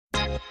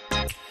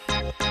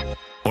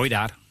Hoi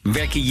daar.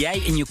 Werken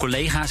jij en je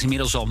collega's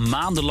inmiddels al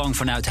maandenlang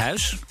vanuit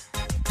huis?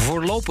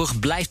 Voorlopig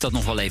blijft dat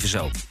nog wel even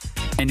zo.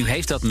 En nu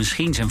heeft dat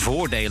misschien zijn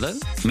voordelen,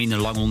 minder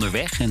lang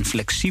onderweg en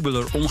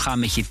flexibeler omgaan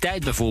met je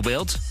tijd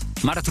bijvoorbeeld.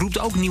 Maar het roept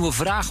ook nieuwe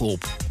vragen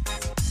op.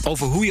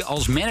 Over hoe je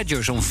als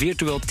manager zo'n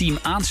virtueel team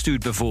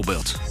aanstuurt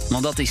bijvoorbeeld.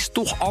 Want dat is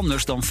toch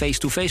anders dan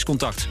face-to-face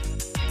contact.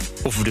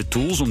 Of we de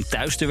tools om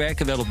thuis te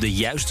werken wel op de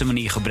juiste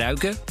manier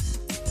gebruiken.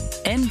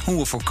 En hoe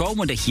we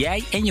voorkomen dat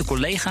jij en je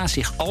collega's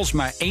zich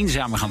alsmaar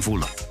eenzamer gaan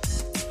voelen.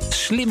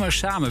 Slimmer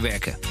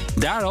samenwerken.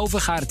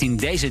 Daarover gaat het in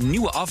deze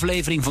nieuwe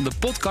aflevering van de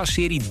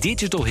podcastserie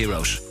Digital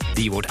Heroes.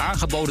 Die wordt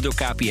aangeboden door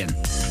KPN.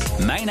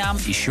 Mijn naam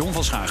is John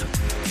van Schagen.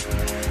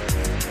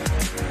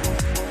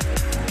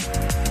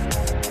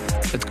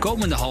 Het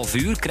komende half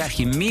uur krijg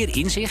je meer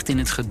inzicht in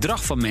het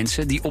gedrag van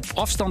mensen die op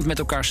afstand met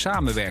elkaar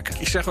samenwerken.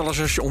 Ik zeg wel eens,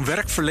 als je om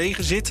werk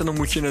verlegen zit, en dan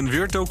moet je een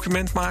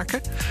Word-document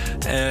maken.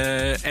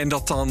 En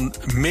dat dan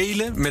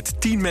mailen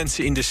met 10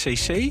 mensen in de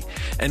CC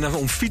en dan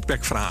om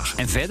feedback vragen.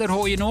 En verder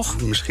hoor je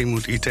nog... Misschien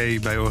moet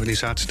IT bij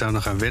organisaties daar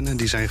nog aan wennen.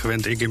 Die zijn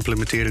gewend, ik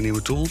implementeer een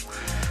nieuwe tool.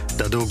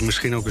 Daar doe ik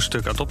misschien ook een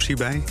stuk adoptie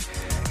bij.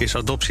 Is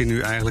adoptie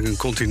nu eigenlijk een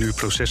continu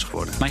proces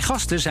geworden? Mijn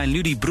gasten zijn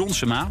Ludy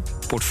Bronsema,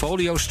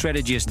 Portfolio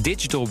Strategist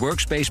Digital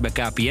Workspace bij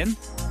KPN.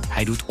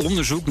 Hij doet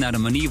onderzoek naar de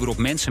manier waarop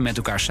mensen met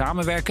elkaar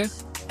samenwerken.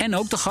 En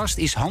ook de gast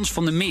is Hans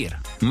van der Meer,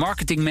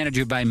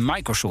 marketingmanager bij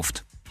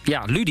Microsoft.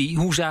 Ja, Ludy,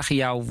 hoe zagen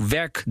jouw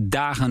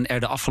werkdagen er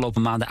de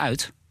afgelopen maanden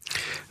uit?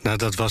 Nou,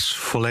 dat was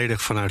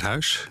volledig vanuit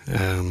huis.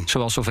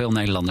 Zoals zoveel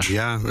Nederlanders.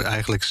 Ja,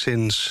 eigenlijk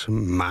sinds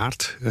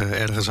maart.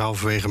 Ergens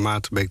halverwege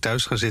maart ben ik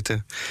thuis gaan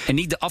zitten. En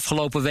niet de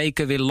afgelopen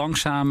weken weer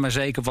langzaam, maar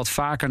zeker wat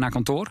vaker naar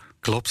kantoor?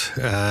 Klopt.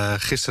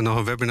 Gisteren nog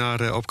een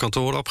webinar op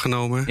kantoor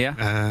opgenomen.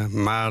 Ja?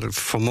 Maar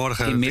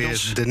vanmorgen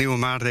Inmiddels... weer de nieuwe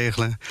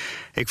maatregelen.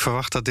 Ik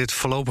verwacht dat dit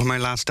voorlopig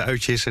mijn laatste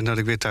uitje is en dat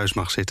ik weer thuis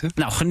mag zitten.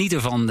 Nou, geniet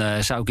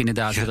ervan, zou ik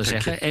inderdaad willen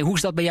zeggen. En hoe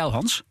is dat bij jou,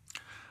 Hans?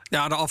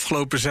 Ja, de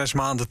afgelopen 6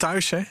 maanden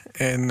thuis, hè.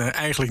 En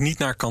eigenlijk niet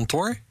naar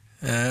kantoor.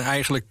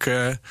 Eigenlijk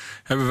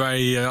hebben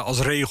wij als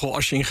regel,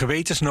 als je in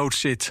gewetensnood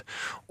zit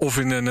of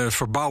in een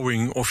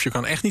verbouwing, of je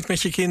kan echt niet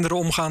met je kinderen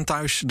omgaan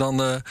thuis,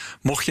 dan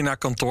mocht je naar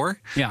kantoor.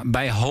 Ja,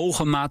 bij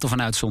hoge mate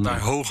van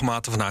uitzondering. Bij hoge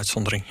mate van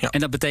uitzondering, ja. En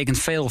dat betekent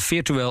veel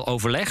virtueel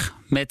overleg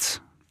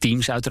met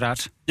teams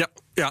uiteraard.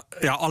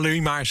 Ja,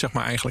 alleen maar, zeg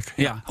maar eigenlijk.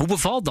 Ja. Hoe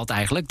bevalt dat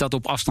eigenlijk, dat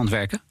op afstand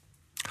werken?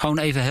 Gewoon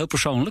even heel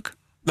persoonlijk.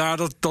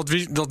 Nou,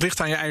 dat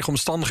ligt aan je eigen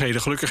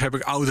omstandigheden. Gelukkig heb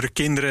ik oudere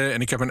kinderen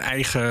en ik heb een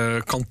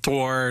eigen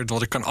kantoor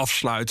wat ik kan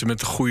afsluiten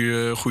met een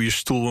goede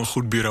stoel, een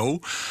goed bureau.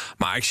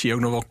 Maar ik zie ook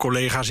nog wel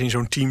collega's in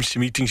zo'n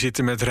Teams-meeting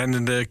zitten met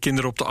rennende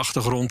kinderen op de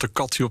achtergrond, de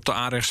kat die op de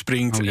aanrecht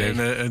springt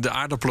en de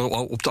aardappelen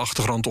op de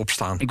achtergrond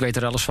opstaan. Ik weet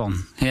er alles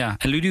van. Ja.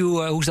 En Ludy,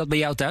 hoe is dat bij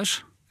jou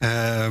thuis?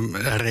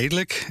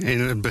 Redelijk. In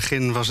het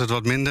begin was het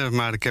wat minder,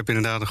 maar ik heb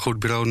inderdaad een goed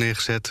bureau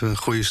neergezet, een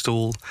goede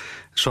stoel.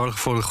 Zorg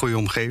voor een goede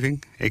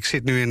omgeving. Ik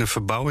zit nu in een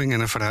verbouwing en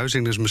een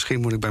verhuizing, dus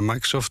misschien moet ik bij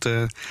Microsoft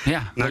naar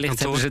wellicht kantoor.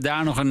 hebben ze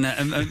daar nog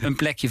een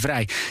plekje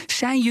vrij.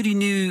 Zijn jullie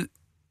nu,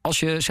 als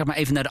je zeg maar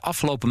even naar de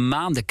afgelopen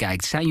maanden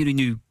kijkt, zijn jullie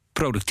nu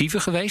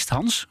productiever geweest,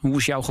 Hans? Hoe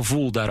is jouw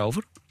gevoel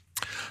daarover?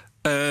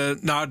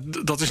 Nou,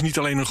 dat is niet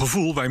alleen een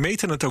gevoel. Wij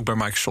meten het ook bij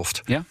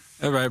Microsoft. Ja?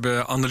 Wij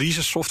hebben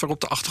analyse-software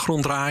op de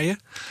achtergrond draaien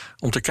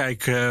om te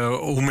kijken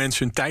hoe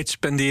mensen hun tijd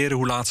spenderen,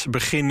 hoe laat ze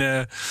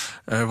beginnen,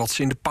 wat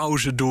ze in de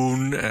pauze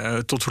doen,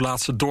 tot hoe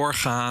laat ze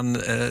doorgaan,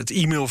 het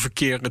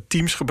e-mailverkeer, het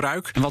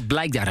Teams-gebruik. En wat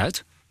blijkt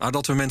daaruit? Nou,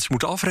 dat we mensen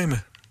moeten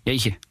afremmen.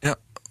 Jeetje. Ja.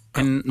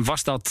 En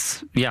was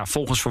dat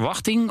volgens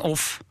verwachting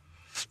of...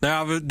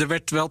 Nou ja, er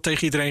werd wel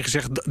tegen iedereen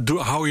gezegd,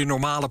 hou je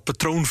normale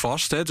patroon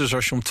vast. Hè? Dus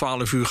als je om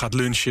 12 uur gaat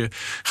lunchen,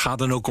 ga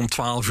dan ook om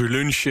 12 uur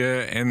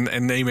lunchen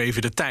en neem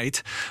even de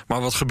tijd.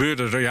 Maar wat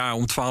gebeurde er? Ja,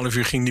 om 12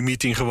 uur ging die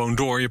meeting gewoon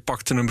door. Je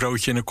pakte een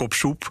broodje en een kop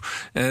soep.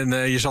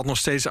 En je zat nog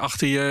steeds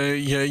achter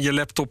je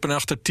laptop en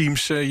achter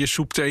Teams je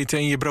soep te eten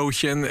en je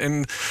broodje.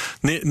 En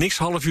niks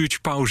half uurtje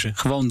pauze.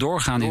 Gewoon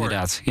doorgaan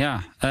inderdaad.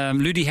 Ja.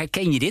 Ludy,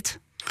 herken je dit?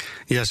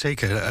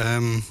 Jazeker.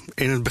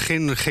 In het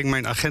begin ging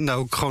mijn agenda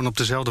ook gewoon op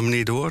dezelfde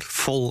manier door.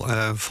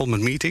 Vol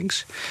met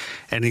meetings.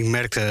 En ik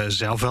merkte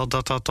zelf wel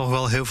dat dat toch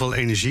wel heel veel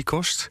energie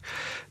kost.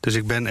 Dus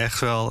ik ben echt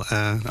wel,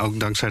 ook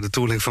dankzij de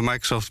tooling van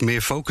Microsoft,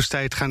 meer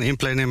focustijd gaan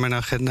inplannen in mijn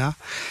agenda.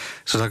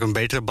 Zodat ik een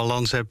betere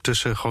balans heb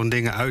tussen gewoon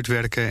dingen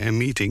uitwerken en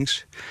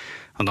meetings.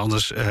 Want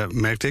anders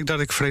merkte ik dat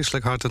ik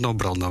vreselijk hard aan het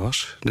opbranden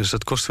was. Dus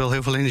dat kost wel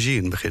heel veel energie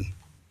in het begin.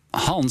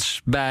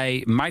 Hans,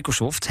 bij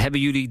Microsoft hebben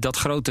jullie dat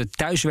grote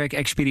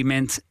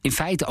thuiswerkexperiment in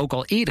feite ook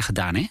al eerder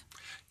gedaan, hè?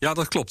 Ja,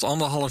 dat klopt.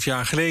 1,5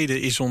 jaar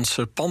geleden is ons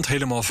pand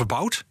helemaal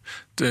verbouwd.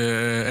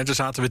 Daar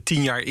zaten we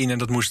 10 jaar in en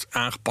dat moest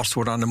aangepast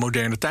worden aan de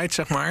moderne tijd,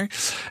 zeg maar.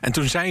 En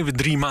toen zijn we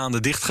 3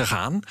 maanden dicht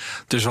gegaan.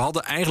 Dus we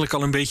hadden eigenlijk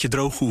al een beetje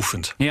droog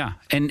geoefend. Ja,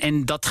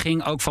 en dat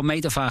ging ook van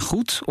meet af aan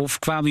goed? Of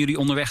kwamen jullie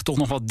onderweg toch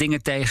nog wat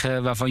dingen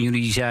tegen waarvan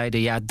jullie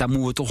zeiden, ja, daar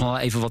moeten we toch wel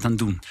even wat aan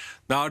doen?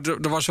 Nou,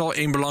 er was wel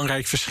één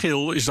belangrijk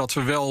verschil, is dat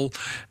we wel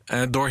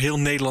door heel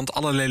Nederland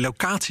allerlei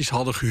locaties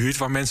hadden gehuurd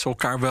waar mensen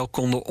elkaar wel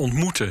konden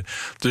ontmoeten.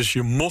 Dus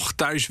je mocht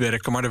thuis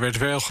thuiswerken, maar er werd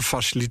wel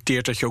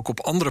gefaciliteerd dat je ook op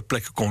andere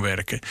plekken kon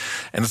werken.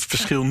 En het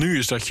verschil nu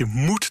is dat je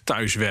moet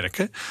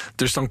thuiswerken.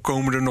 Dus dan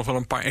komen er nog wel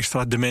een paar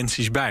extra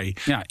dimensies bij.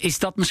 Ja, is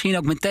dat misschien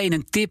ook meteen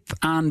een tip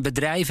aan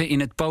bedrijven in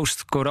het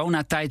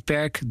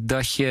post-corona-tijdperk?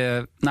 Dat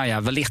je,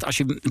 wellicht als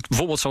je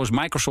bijvoorbeeld zoals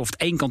Microsoft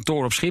 1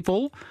 kantoor op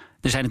Schiphol.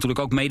 Er zijn natuurlijk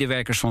ook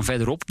medewerkers van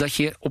verderop. Dat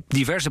je op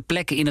diverse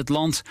plekken in het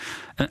land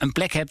een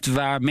plek hebt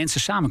waar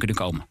mensen samen kunnen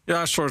komen.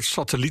 Ja, een soort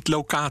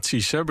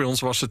satellietlocaties. Hè. Bij ons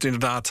was het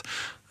inderdaad.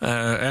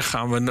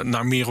 Gaan we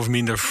naar meer of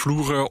minder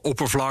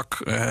vloerenoppervlak?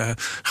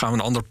 Gaan we een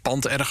ander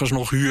pand ergens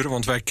nog huren?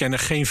 Want wij kennen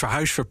geen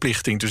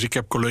verhuisverplichting. Dus ik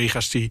heb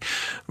collega's die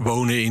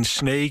wonen in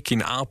Sneek,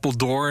 in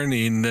Apeldoorn,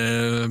 in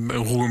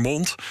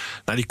Roermond.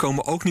 Nou, die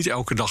komen ook niet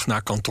elke dag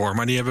naar kantoor.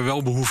 Maar die hebben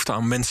wel behoefte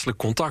aan menselijk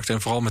contact.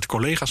 En vooral met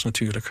collega's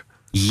natuurlijk.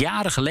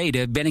 Jaren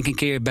geleden ben ik een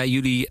keer bij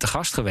jullie te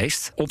gast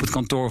geweest op het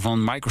kantoor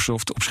van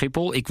Microsoft op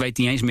Schiphol. Ik weet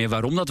niet eens meer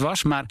waarom dat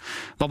was, maar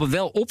wat me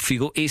wel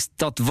opviel is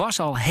dat was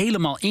al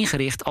helemaal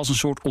ingericht als een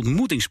soort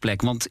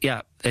ontmoetingsplek. Want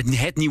ja,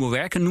 het nieuwe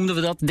werken noemden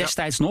we dat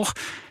destijds nog.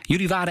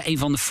 Jullie waren een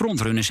van de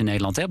frontrunners in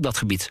Nederland op dat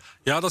gebied.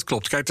 Ja, dat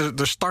klopt. Kijk,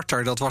 de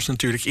starter, dat was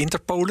natuurlijk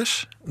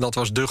Interpolis. Dat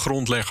was de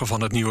grondlegger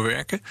van het nieuwe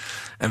werken.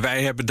 En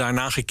wij hebben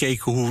daarna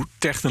gekeken hoe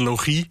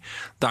technologie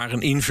daar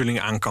een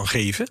invulling aan kan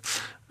geven.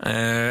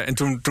 En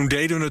toen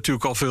deden we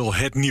natuurlijk al veel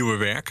het nieuwe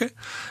werken.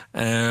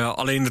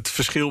 Alleen het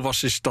verschil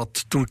was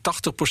dat toen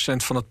 80%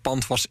 van het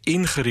pand was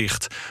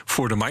ingericht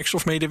voor de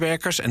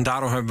Microsoft-medewerkers. En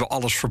daarom hebben we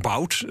alles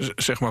verbouwd,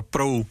 zeg maar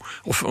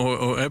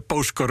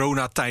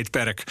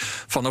post-corona-tijdperk.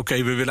 Van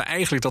oké, we willen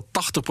eigenlijk dat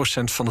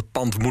 80% van het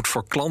pand moet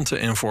voor klanten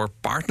en voor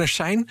partners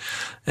zijn.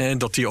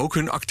 Dat die ook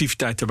hun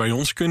activiteiten bij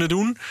ons kunnen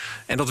doen.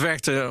 En dat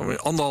werkte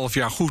 1,5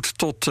 jaar goed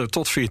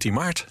tot 14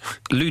 maart.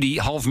 Ludi,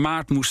 half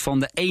maart moest van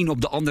de een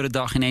op de andere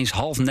dag ineens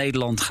half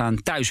Nederland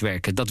gaan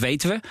thuiswerken. Dat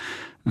weten we.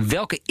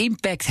 Welke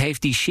impact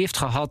heeft die shift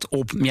gehad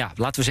op,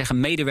 laten we zeggen,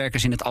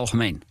 medewerkers in het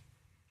algemeen?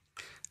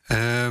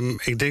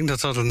 Ik denk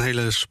dat dat een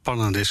hele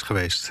spannende is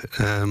geweest.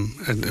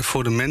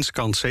 Voor de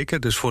menskant zeker,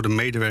 dus voor de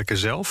medewerker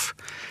zelf.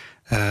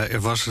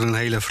 Was er een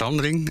hele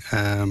verandering.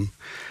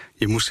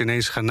 Je moest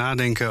ineens gaan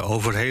nadenken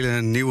over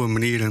hele nieuwe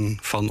manieren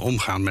van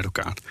omgaan met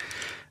elkaar.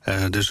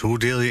 Dus hoe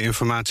deel je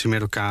informatie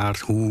met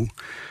elkaar? Hoe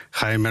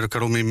ga je met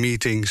elkaar om in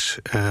meetings?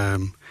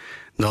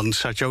 Dan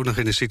zat je ook nog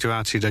in de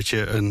situatie dat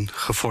je een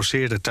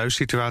geforceerde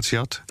thuissituatie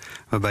had,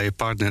 waarbij je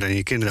partner en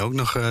je kinderen ook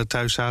nog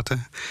thuis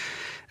zaten.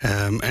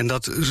 En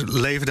dat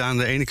leverde aan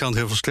de ene kant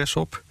heel veel stress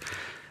op.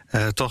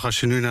 Toch, als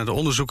je nu naar de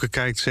onderzoeken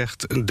kijkt,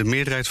 zegt de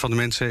meerderheid van de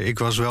mensen: ik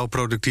was wel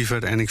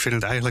productiever en ik vind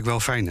het eigenlijk wel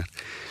fijner.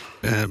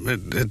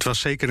 Het was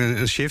zeker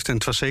een shift en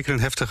het was zeker een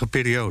heftige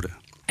periode.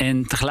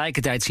 En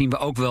tegelijkertijd zien we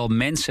ook wel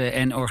mensen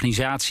en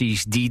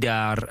organisaties die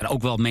daar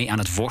ook wel mee aan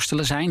het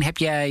worstelen zijn. Heb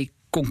jij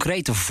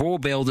concrete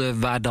voorbeelden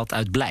waar dat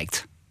uit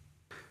blijkt?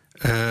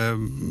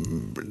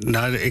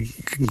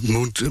 Ik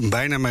moet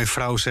bijna mijn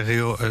vrouw zeggen: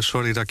 joh,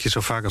 sorry dat ik je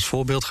zo vaak als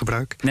voorbeeld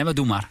gebruik. Nee, maar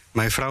doe maar.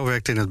 Mijn vrouw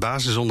werkt in het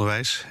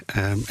basisonderwijs.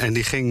 En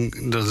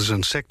dat is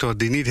een sector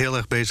die niet heel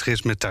erg bezig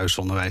is met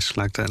thuisonderwijs.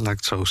 Laat ik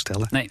het zo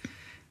stellen. Nee.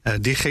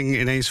 Die ging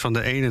ineens van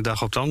de ene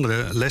dag op de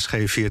andere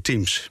lesgeven via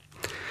Teams.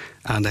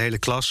 Aan de hele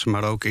klas,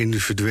 maar ook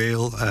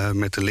individueel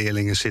met de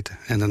leerlingen zitten.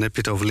 En dan heb je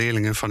het over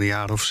leerlingen van een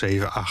jaar of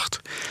 7, 8.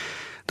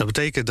 Dat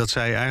betekent dat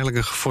zij eigenlijk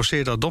een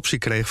geforceerde adoptie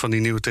kreeg van die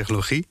nieuwe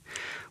technologie.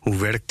 Hoe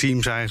werkt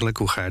Teams eigenlijk?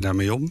 Hoe ga je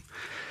daarmee om?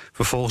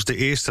 Vervolgens de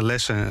eerste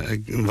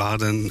lessen. We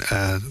hadden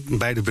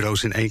beide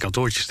bureaus in 1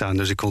 kantoortje staan,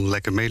 dus ik kon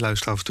lekker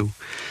meeluisteren af en toe.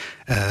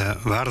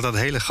 Waren dat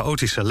hele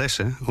chaotische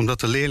lessen, omdat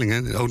de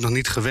leerlingen ook nog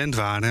niet gewend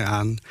waren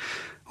aan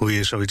hoe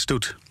je zoiets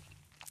doet.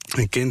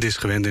 Een kind is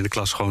gewend in de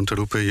klas gewoon te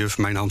roepen: juf,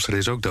 mijn hamster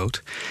is ook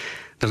dood.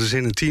 Dat is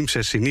in een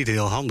teamsessie niet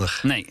heel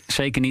handig. Nee,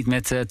 zeker niet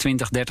met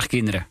 20, 30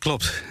 kinderen.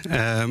 Klopt.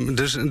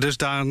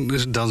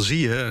 Dus dan zie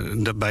je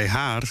dat bij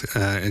haar,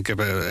 ik heb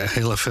er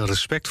heel erg veel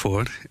respect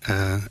voor,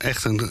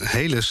 echt een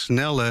hele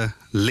snelle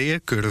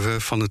leercurve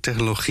van de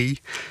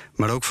technologie,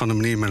 maar ook van de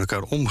manier met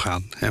elkaar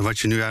omgaan. En wat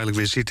je nu eigenlijk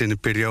weer ziet in de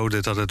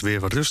periode dat het weer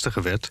wat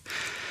rustiger werd,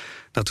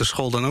 dat de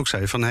school dan ook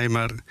zei van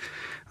maar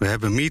we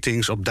hebben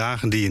meetings op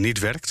dagen die je niet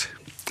werkt.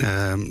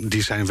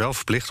 Die zijn wel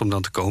verplicht om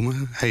dan te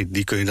komen.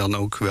 Die kun je dan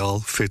ook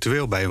wel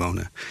virtueel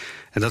bijwonen.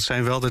 En dat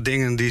zijn wel de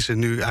dingen die ze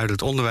nu uit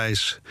het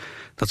onderwijs,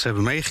 dat ze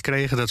hebben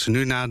meegekregen, dat ze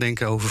nu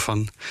nadenken over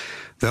van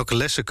welke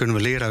lessen kunnen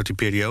we leren uit die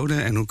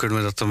periode en hoe kunnen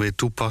we dat dan weer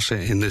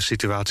toepassen in de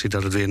situatie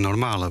dat het weer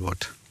normaler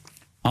wordt.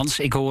 Hans,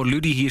 ik hoor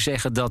Ludi hier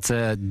zeggen dat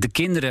de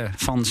kinderen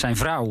van zijn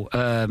vrouw,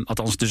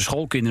 althans de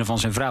schoolkinderen van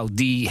zijn vrouw,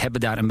 die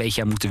hebben daar een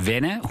beetje aan moeten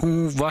wennen.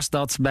 Hoe was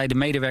dat bij de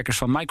medewerkers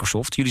van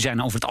Microsoft? Jullie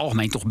zijn over het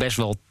algemeen toch best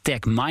wel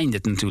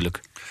tech-minded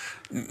natuurlijk.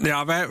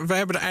 Ja, wij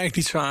hebben er eigenlijk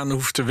niet zo aan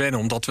hoeven te wennen,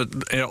 omdat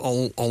we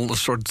al een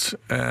soort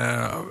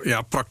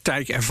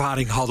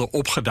praktijkervaring hadden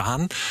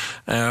opgedaan.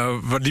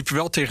 We liepen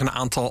wel tegen een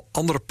aantal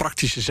andere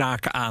praktische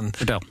zaken aan.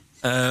 Vertel.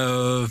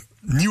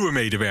 Nieuwe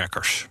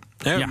medewerkers.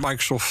 Ja.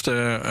 Microsoft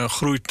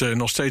groeit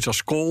nog steeds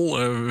als kool.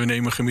 We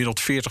nemen gemiddeld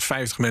 40,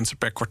 50 mensen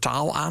per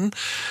kwartaal aan.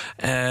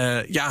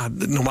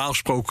 Normaal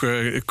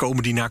gesproken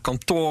komen die naar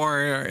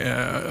kantoor.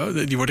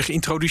 Die worden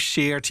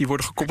geïntroduceerd. Die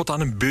worden gekoppeld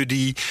aan een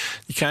buddy.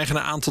 Die krijgen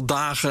een aantal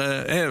dagen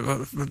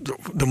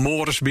de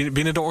mores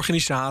binnen de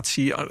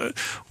organisatie.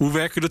 Hoe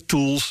werken de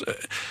tools?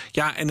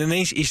 En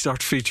ineens is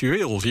dat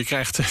virtueel. Je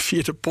krijgt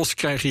via de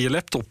post je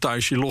laptop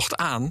thuis. Je logt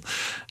aan.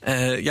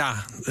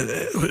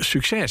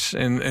 Succes.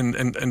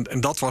 En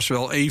dat was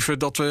wel even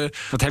dat we...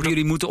 Wat hebben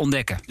jullie moeten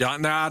ontdekken?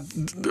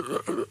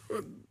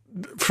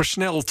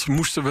 Versneld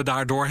moesten we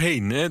daar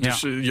doorheen. Hè?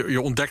 Dus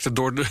je ontdekt het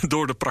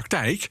door de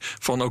praktijk.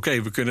 Van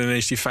oké, we kunnen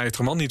ineens die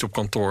 50 man niet op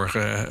kantoor.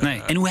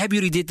 Nee. En hoe hebben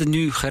jullie dit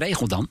nu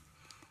geregeld dan?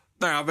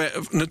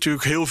 We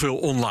natuurlijk heel veel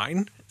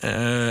online.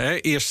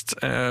 Eerst,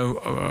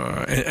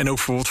 en ook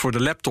bijvoorbeeld voor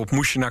de laptop,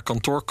 moest je naar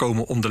kantoor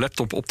komen om de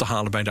laptop op te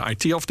halen bij de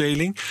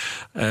IT-afdeling.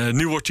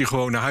 Nu wordt die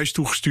gewoon naar huis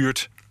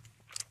toegestuurd.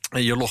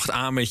 Je logt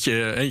aan met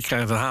je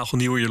krijgt een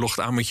hagelnieuwe, je logt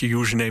aan met je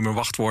username en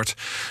wachtwoord.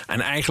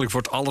 En eigenlijk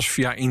wordt alles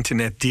via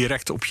internet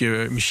direct op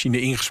je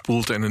machine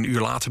ingespoeld en een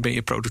uur later ben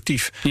je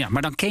productief. Ja,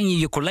 maar dan ken je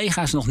je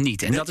collega's nog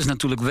niet. En dat is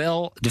natuurlijk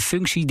wel de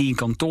functie die een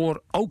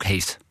kantoor ook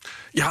heeft.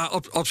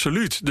 Ja,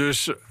 absoluut.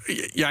 Dus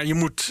je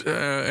moet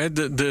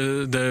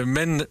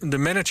de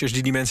managers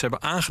die mensen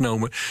hebben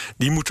aangenomen,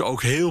 die moeten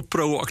ook heel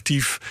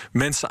proactief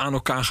mensen aan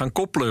elkaar gaan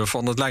koppelen.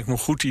 Van het lijkt me een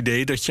goed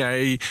idee dat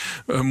jij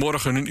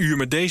morgen een uur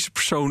met deze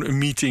persoon een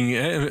meeting,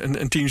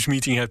 een Teams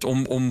meeting hebt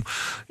om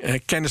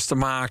kennis te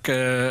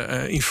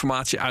maken,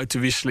 informatie uit te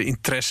wisselen,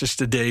 interesses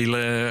te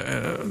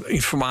delen,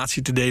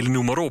 informatie te delen,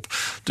 noem maar op.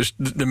 Dus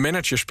de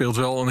manager speelt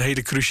wel een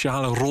hele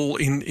cruciale rol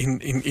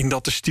in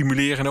dat te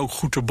stimuleren en ook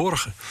goed te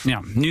borgen.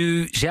 Ja,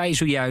 nu zei je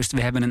zojuist,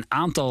 we hebben een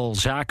aantal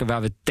zaken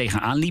waar we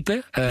tegenaan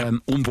liepen.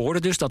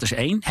 Onboarden dus, dat is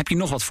 1. Heb je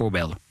nog wat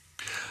voorbeelden?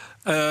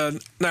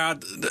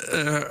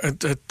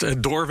 Het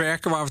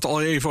doorwerken waar we het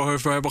al even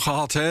over hebben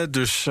gehad. Hè?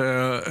 Dus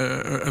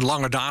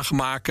lange dagen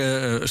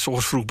maken. 's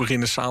ochtends vroeg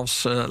beginnen, 's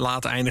avonds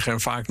laat eindigen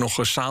en vaak nog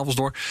 's avonds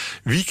door.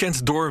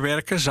 Weekend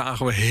doorwerken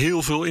zagen we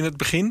heel veel in het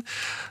begin.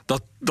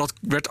 Dat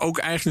werd ook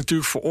eigenlijk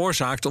natuurlijk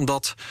veroorzaakt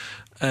omdat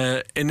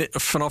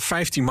vanaf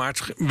 15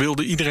 maart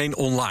wilde iedereen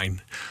online.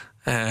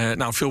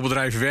 Veel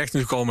bedrijven werken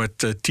natuurlijk al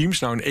met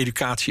Teams, in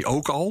educatie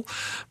ook al.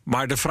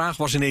 Maar de vraag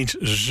was ineens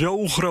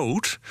zo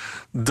groot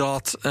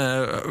dat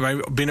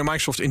wij binnen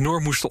Microsoft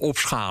enorm moesten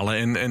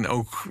opschalen. En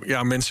ook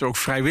mensen ook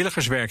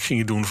vrijwilligerswerk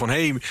gingen doen.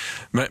 Van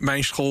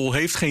mijn school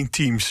heeft geen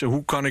Teams.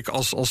 Hoe kan ik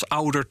als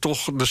ouder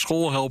toch de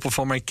school helpen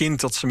van mijn kind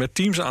dat ze met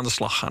Teams aan de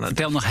slag gaan?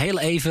 Vertel nog heel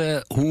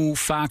even hoe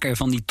vaak er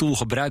van die tool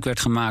gebruik werd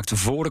gemaakt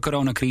voor de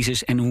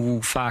coronacrisis en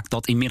hoe vaak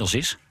dat inmiddels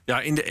is.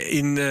 Ja, in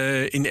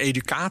de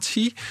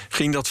educatie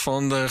ging dat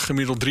van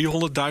gemiddeld 300.000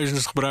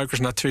 gebruikers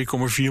naar 2,4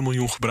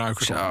 miljoen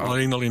gebruikers. Zo.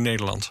 Alleen al in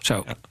Nederland.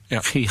 Zo,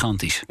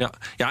 gigantisch.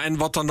 Ja, en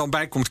wat dan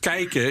bij komt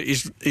kijken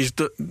is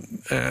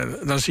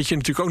dan zit je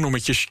natuurlijk ook nog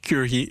met je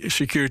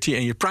security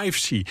en je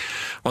privacy.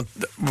 Want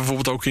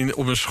bijvoorbeeld ook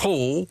op een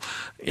school,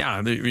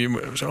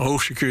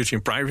 hoog security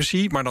en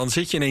privacy, maar dan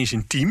zit je ineens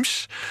in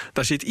Teams.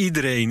 Daar zit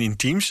iedereen in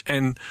Teams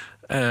en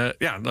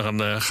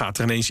dan gaat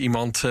er ineens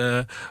iemand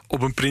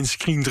op een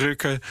printscreen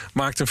drukken,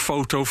 maakt een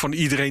foto van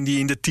iedereen die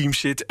in de team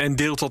zit en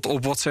deelt dat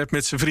op WhatsApp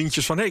met zijn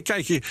vriendjes van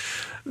kijk je.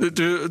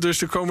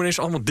 Dus er komen ineens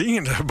allemaal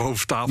dingen naar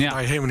boven tafel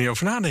waar je helemaal niet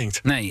over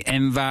nadenkt. Nee,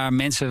 en waar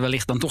mensen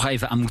wellicht dan toch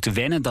even aan moeten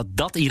wennen,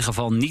 dat in ieder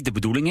geval niet de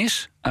bedoeling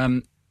is.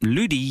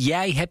 Ludi,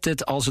 jij hebt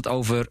het als het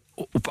over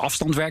op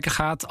afstand werken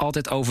gaat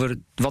altijd over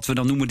wat we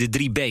dan noemen de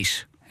 3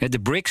 B's. De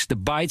bricks, de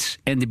bytes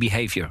en de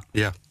behavior.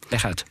 Ja.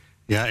 Leg uit.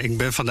 Ja, ik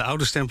ben van de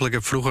oude stempel. Ik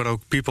heb vroeger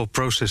ook People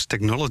Process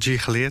Technology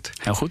geleerd.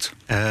 Heel goed.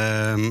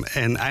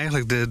 En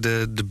eigenlijk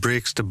de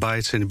bricks, de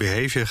bytes en de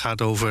behavior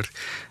gaat over.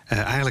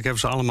 Eigenlijk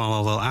hebben ze allemaal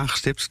al wel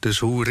aangestipt. Dus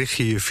hoe richt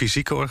je je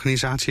fysieke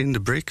organisatie in,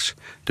 de bricks?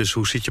 Dus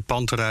hoe ziet je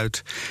pand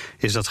eruit?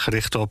 Is dat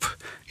gericht op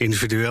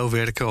individueel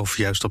werken of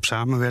juist op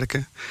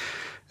samenwerken?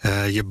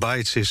 Je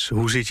bytes is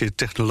hoe ziet je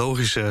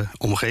technologische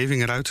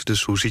omgeving eruit?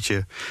 Dus hoe ziet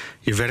je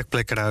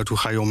werkplek eruit? Hoe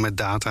ga je om met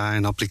data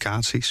en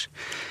applicaties?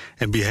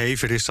 En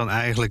behavior is dan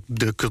eigenlijk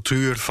de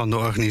cultuur van de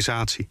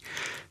organisatie.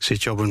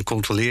 Zit je op een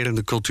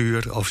controlerende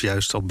cultuur of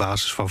juist op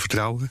basis van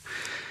vertrouwen?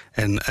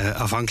 En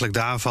afhankelijk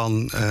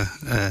daarvan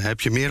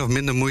heb je meer of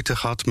minder moeite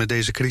gehad met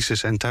deze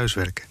crisis en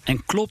thuiswerken.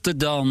 En klopt het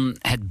dan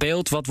het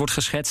beeld wat wordt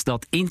geschetst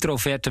dat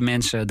introverte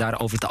mensen daar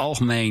over het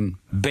algemeen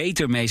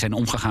beter mee zijn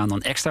omgegaan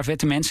dan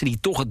extraverte mensen die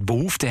toch het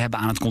behoefte hebben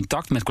aan het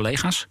contact met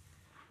collega's?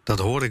 Dat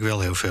hoor ik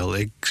wel heel veel.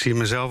 Ik zie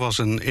mezelf als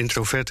een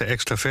introverte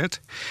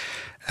extravert.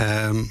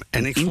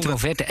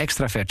 Introverte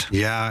extravert?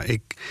 Ja,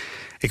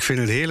 ik vind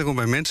het heerlijk om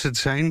bij mensen te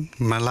zijn,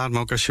 maar laat me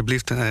ook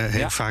alsjeblieft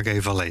heel vaak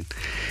even alleen.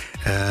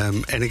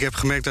 En ik heb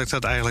gemerkt dat ik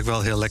dat eigenlijk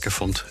wel heel lekker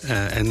vond.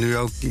 En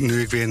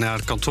nu ik weer naar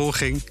het kantoor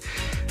ging,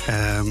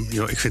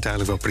 ik vind het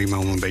eigenlijk wel prima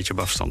om een beetje op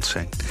afstand te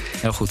zijn.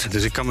 Heel goed.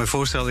 Dus ik kan me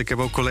voorstellen, ik heb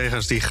ook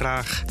collega's die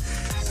graag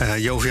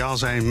joviaal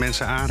zijn,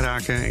 mensen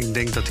aanraken. Ik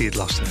denk dat die het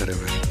lastiger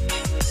hebben.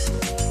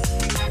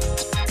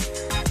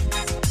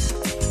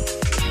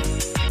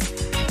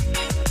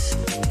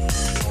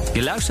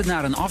 Je luistert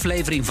naar een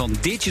aflevering van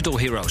Digital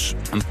Heroes,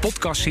 een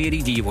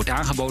podcastserie die je wordt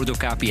aangeboden door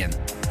KPN.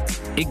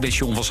 Ik ben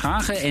John van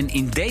Schagen en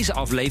in deze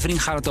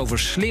aflevering gaat het over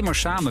slimmer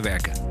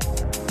samenwerken.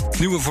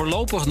 Nu we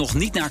voorlopig nog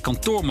niet naar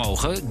kantoor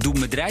mogen, doen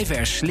bedrijven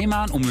er slim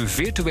aan om hun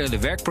virtuele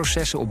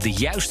werkprocessen op de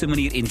juiste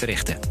manier in te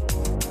richten.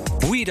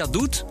 Hoe je dat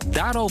doet,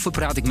 daarover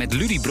praat ik met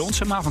Ludy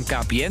Bronsema van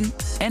KPN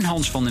en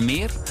Hans van der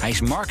Meer. Hij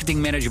is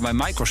marketingmanager bij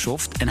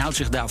Microsoft en houdt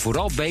zich daar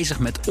vooral bezig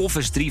met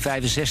Office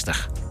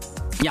 365.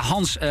 Ja,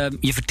 Hans,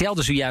 je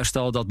vertelde zojuist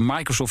al dat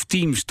Microsoft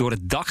Teams door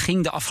het dak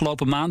ging de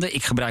afgelopen maanden.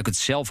 Ik gebruik het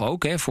zelf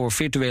ook, voor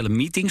virtuele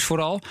meetings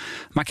vooral.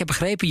 Maar ik heb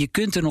begrepen, je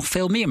kunt er nog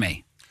veel meer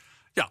mee.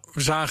 Ja,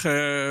 we zagen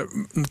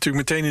natuurlijk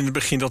meteen in het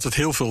begin dat het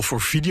heel veel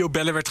voor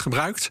videobellen werd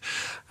gebruikt.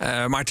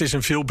 Maar het is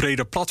een veel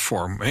breder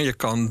platform. Je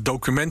kan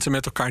documenten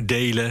met elkaar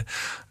delen,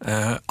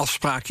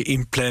 afspraken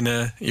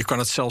inplannen. Je kan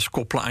het zelfs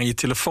koppelen aan je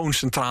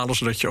telefooncentrale,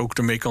 zodat je ook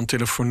ermee kan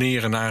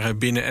telefoneren naar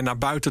binnen en naar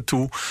buiten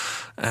toe.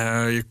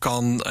 Je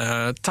kan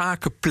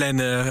taken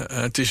plannen.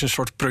 Het is een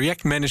soort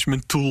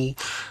projectmanagement tool.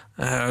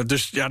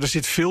 Dus ja, er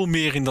zit veel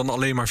meer in dan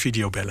alleen maar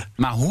videobellen.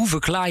 Maar hoe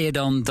verklaar je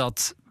dan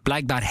dat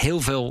blijkbaar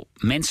heel veel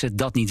mensen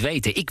dat niet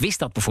weten? Ik wist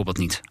dat bijvoorbeeld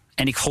niet.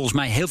 En volgens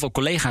mij heel veel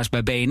collega's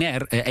bij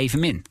BNR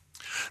evenmin.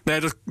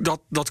 Nee,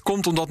 dat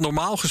komt omdat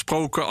normaal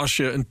gesproken als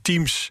je een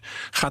Teams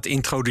gaat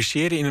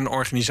introduceren in een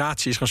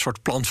organisatie is er een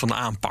soort plan van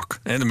aanpak.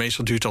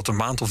 Meestal duurt dat een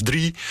maand of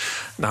 3.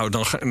 Nou,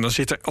 dan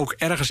zit er ook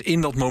ergens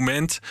in dat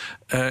moment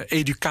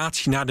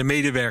educatie naar de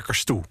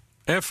medewerkers toe.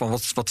 Van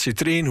wat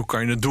zit erin, hoe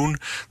kan je het doen? Dan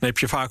heb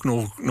je vaak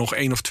nog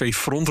 1 of 2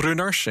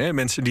 frontrunners.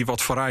 Mensen die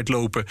wat vooruit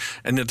lopen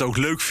en het ook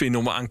leuk vinden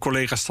om aan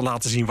collega's te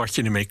laten zien wat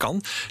je ermee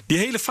kan. Die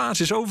hele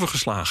fase is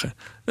overgeslagen.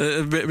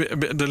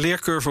 De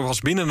leercurve was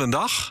binnen een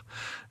dag.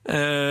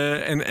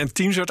 En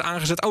Teams werd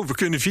aangezet, we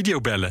kunnen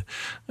videobellen.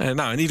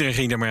 En iedereen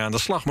ging daarmee aan de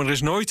slag. Maar er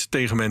is nooit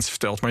tegen mensen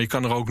verteld. Maar je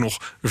kan er ook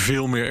nog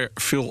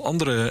veel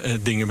andere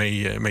dingen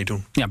mee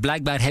doen. Ja,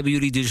 blijkbaar hebben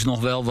jullie dus nog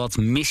wel wat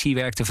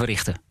missiewerk te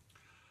verrichten.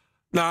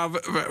 Nou,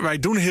 wij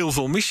doen heel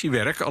veel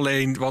missiewerk.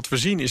 Alleen wat we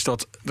zien is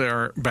dat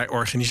er bij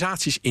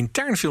organisaties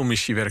intern veel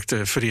missiewerk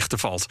te verrichten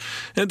valt.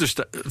 Dus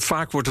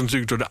vaak wordt het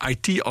natuurlijk door de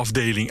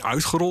IT-afdeling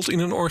uitgerold in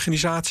een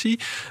organisatie.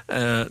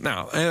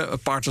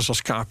 Partners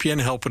als KPN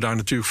helpen daar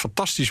natuurlijk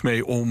fantastisch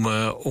mee om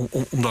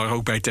daar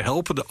ook bij te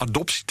helpen. De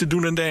adoptie te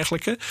doen en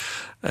dergelijke.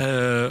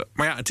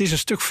 Maar ja, het is een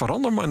stuk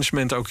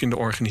verandermanagement ook in de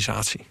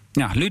organisatie.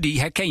 Ja, Ludy,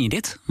 herken je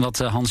dit, wat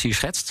Hans hier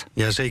schetst?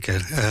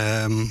 Jazeker.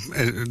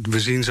 We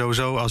zien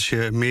sowieso als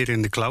je meer in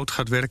de cloud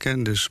gaat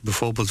werken, dus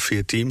bijvoorbeeld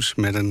via Teams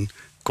met een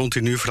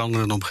continu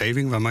veranderende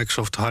omgeving waar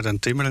Microsoft hard aan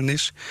timmeren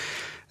is,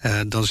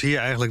 dan zie je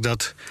eigenlijk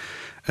dat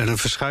er een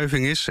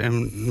verschuiving is.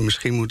 En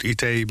misschien moet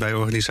IT bij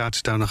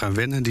organisaties daar nog aan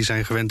wennen. Die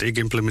zijn gewend, ik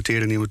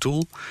implementeer een nieuwe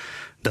tool.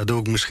 Daar doe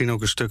ik misschien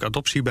ook een stuk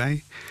adoptie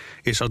bij.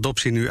 Is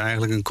adoptie nu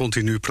eigenlijk een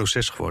continu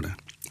proces geworden?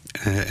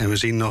 En we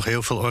zien nog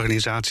heel veel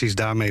organisaties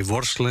daarmee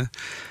worstelen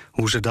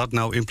hoe ze dat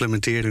nou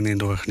implementeren in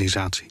de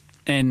organisatie.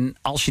 En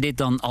als je dit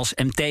dan als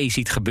MT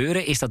ziet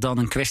gebeuren, is dat dan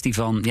een kwestie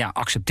van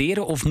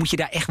accepteren of moet je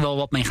daar echt wel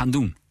wat mee gaan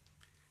doen?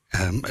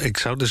 Ik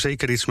zou er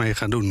zeker iets mee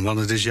gaan doen, want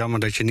het is jammer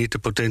dat je niet de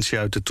potentie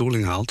uit de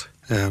tooling haalt.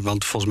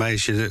 Want volgens mij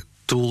is je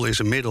tool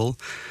een middel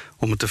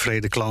om een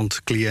tevreden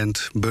klant,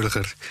 cliënt,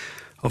 burger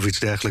of iets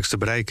dergelijks te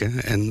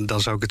bereiken. En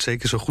dan zou ik het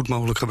zeker zo goed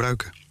mogelijk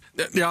gebruiken.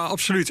 Ja,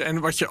 absoluut. En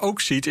wat je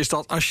ook ziet is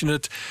dat als je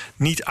het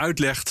niet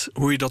uitlegt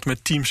hoe je dat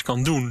met Teams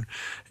kan doen,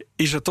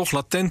 is er toch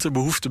latente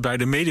behoefte bij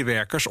de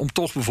medewerkers om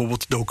toch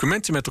bijvoorbeeld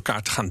documenten met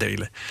elkaar te gaan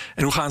delen.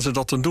 En hoe gaan ze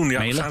dat dan doen?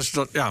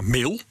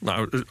 Mail.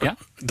 Nou,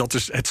 dat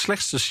is het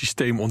slechtste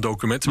systeem om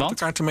documenten met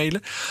elkaar te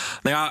mailen.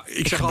 Nou ja,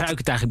 ik gebruik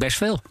het eigenlijk best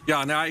veel.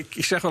 Ja, nou,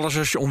 ik zeg wel eens,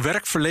 als je om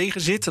werk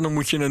verlegen zit en dan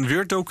moet je een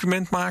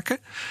Word-document maken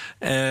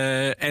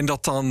en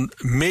dat dan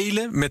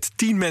mailen met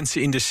 10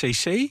 mensen in de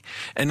CC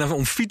en dan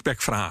om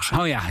feedback vragen.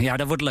 Oh ja,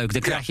 dat wordt leuk.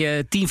 Dan krijg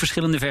je 10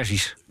 verschillende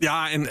versies.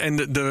 Ja, en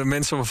de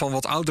mensen van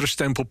wat oudere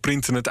stempel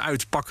printen het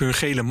uit, pakken hun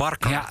gele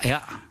marker.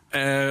 Ja.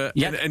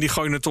 En die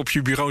gooien het op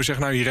je bureau en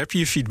zeggen, nou, hier heb je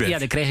je feedback. Ja,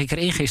 daar kreeg ik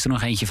er gisteren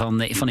nog eentje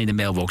van in de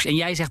mailbox. En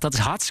jij zegt dat is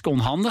hartstikke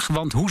onhandig,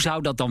 want hoe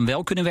zou dat dan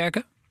wel kunnen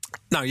werken?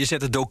 Nou, je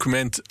zet het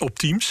document op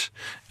Teams.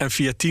 En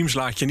via Teams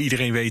laat je aan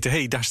iedereen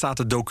weten, daar staat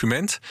het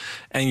document.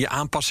 En je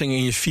aanpassingen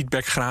en je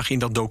feedback graag in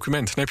dat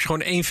document. Dan heb je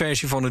gewoon 1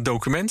 versie van het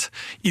document.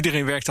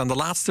 Iedereen werkt aan de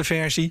laatste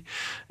versie.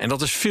 En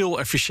dat is veel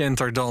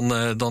efficiënter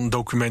dan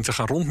documenten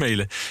gaan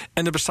rondmailen.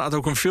 En er bestaat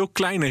ook een veel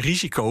kleiner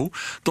risico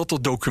dat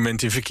dat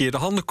document in verkeerde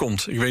handen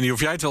komt. Ik weet niet of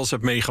jij het wel eens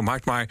hebt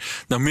meegemaakt, maar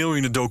dan mail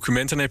je het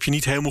document en dan heb je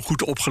niet helemaal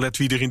goed opgelet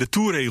wie er in de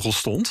toeregel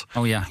stond.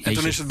 Oh ja, en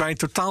dan is het bij een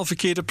totaal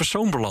verkeerde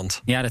persoon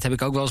beland. Ja, dat heb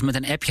ik ook wel eens met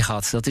een appje gehad.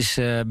 Dat is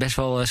best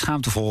wel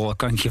schaamtevol,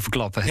 kan ik je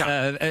verklappen.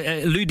 Ja.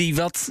 Ludy,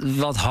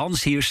 wat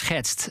Hans hier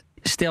schetst.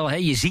 Stel,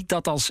 je ziet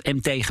dat als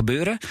MT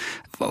gebeuren.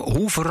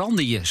 Hoe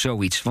verander je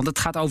zoiets? Want het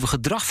gaat over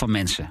gedrag van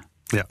mensen.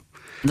 Ja.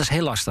 Dat is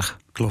heel lastig.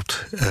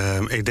 Klopt.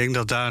 Ik denk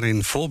dat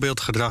daarin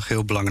voorbeeldgedrag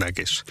heel belangrijk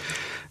is.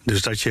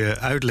 Dus dat je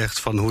uitlegt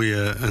van hoe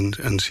je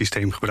een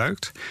systeem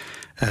gebruikt.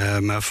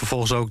 Maar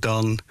vervolgens ook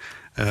dan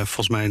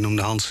Volgens mij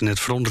noemde Hans net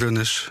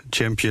frontrunners,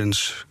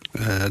 champions,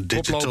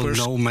 digital Koplopers,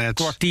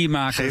 nomads.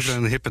 kwartiermakers. Geef er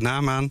een hippe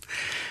naam aan.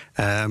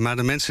 Maar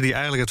de mensen die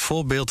eigenlijk het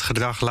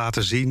voorbeeldgedrag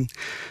laten zien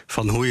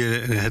van hoe je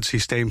het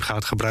systeem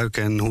gaat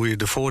gebruiken en hoe je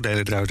de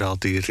voordelen eruit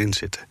haalt die erin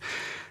zitten.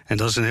 En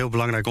dat is een heel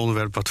belangrijk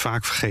onderwerp wat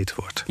vaak vergeten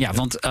wordt. Ja,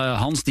 want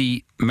Hans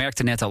die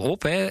merkte net al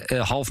op,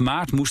 half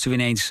maart moesten we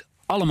ineens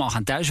allemaal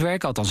gaan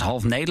thuiswerken, althans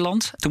half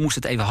Nederland. Toen moest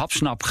het even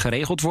hapsnap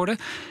geregeld worden.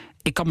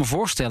 Ik kan me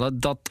voorstellen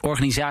dat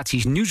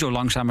organisaties nu zo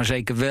langzaam maar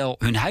zeker wel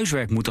hun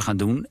huiswerk moeten gaan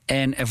doen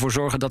en ervoor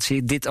zorgen dat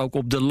ze dit ook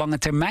op de lange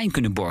termijn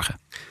kunnen borgen.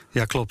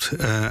 Ja, klopt.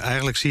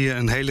 Eigenlijk zie je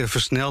een hele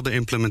versnelde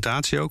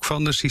implementatie ook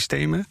van de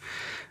systemen.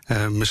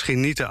 Misschien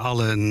niet de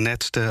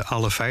allernetste,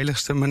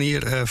 allerveiligste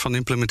manier van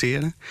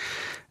implementeren.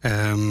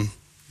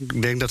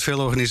 Ik denk dat veel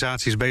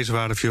organisaties bezig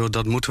waren van,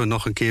 dat moeten we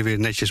nog een keer weer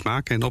netjes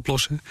maken en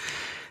oplossen.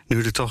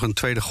 Nu er toch een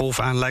tweede golf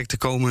aan lijkt te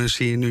komen,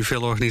 zie je nu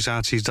veel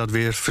organisaties dat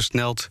weer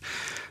versneld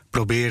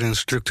proberen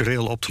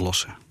structureel op te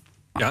lossen.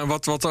 Ja,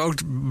 wat er ook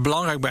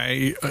belangrijk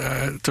bij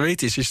te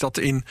weten is dat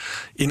in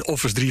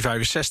Office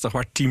 365,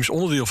 waar Teams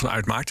onderdeel van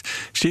uitmaakt,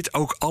 zit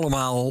ook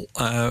allemaal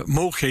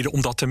mogelijkheden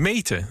om dat te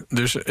meten.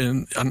 Dus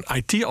een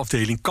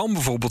IT-afdeling kan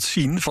bijvoorbeeld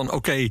zien van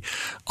oké,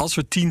 als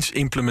we Teams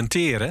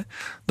implementeren,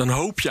 dan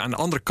hoop je aan de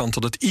andere kant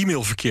dat het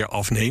e-mailverkeer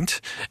afneemt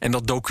en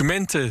dat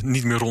documenten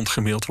niet meer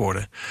rondgemaild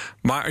worden.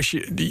 Maar als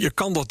je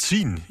kan dat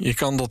zien. Je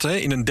kan dat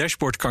in een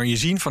dashboard kan je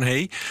zien van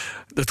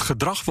het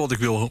gedrag wat ik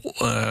wil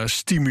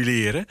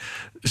stimuleren,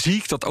 zie ik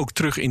dat ook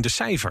terug in de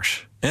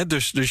cijfers.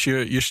 Dus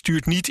je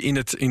stuurt niet in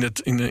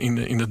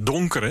het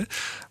donkere,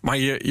 maar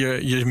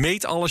je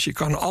meet alles, je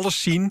kan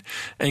alles zien.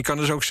 En je kan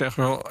dus ook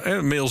zeggen,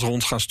 mails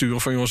rond gaan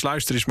sturen van jongens,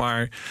 luister eens,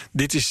 maar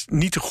dit is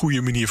niet de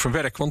goede manier van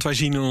werk. Want wij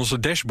zien in onze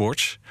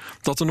dashboards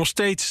dat er nog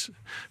steeds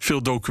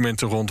veel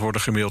documenten rond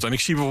worden gemaild. En ik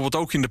zie bijvoorbeeld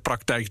ook in de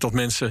praktijk dat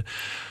mensen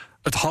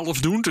het half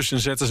doen, dus dan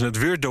zetten ze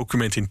het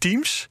Word-document in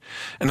Teams.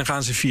 En dan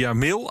gaan ze via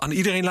mail aan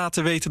iedereen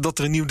laten weten dat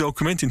er een nieuw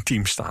document in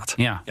Teams staat.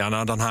 Ja,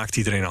 nou, dan haakt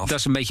iedereen af. Dat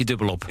is een beetje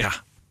dubbelop.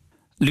 Ja.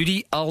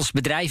 Ludie, als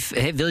bedrijf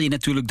wil je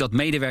natuurlijk dat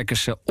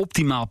medewerkers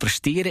optimaal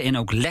presteren en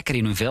ook lekker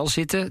in hun vel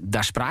zitten.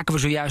 Daar spraken we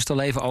zojuist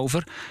al even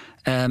over.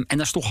 En dat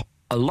is toch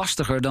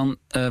lastiger dan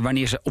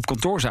wanneer ze op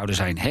kantoor zouden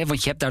zijn.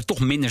 Want je hebt daar toch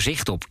minder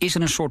zicht op. Is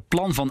er een soort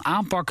plan van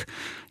aanpak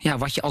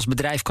wat je als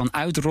bedrijf kan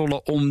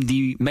uitrollen om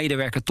die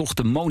medewerker toch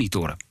te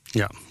monitoren?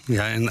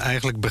 Ja, en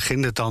eigenlijk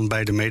begint het dan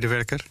bij de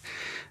medewerker.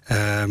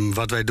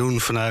 Wat wij doen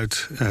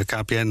vanuit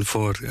KPN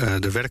voor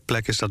de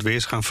werkplek is dat we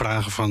eerst gaan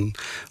vragen van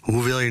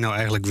hoe wil je nou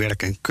eigenlijk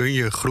werken? Kun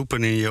je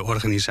groepen in je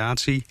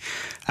organisatie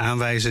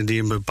aanwijzen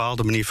die een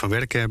bepaalde manier van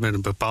werken hebben,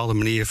 een bepaalde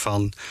manier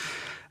van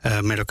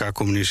met elkaar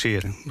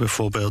communiceren?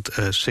 Bijvoorbeeld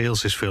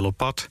sales is veel op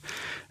pad,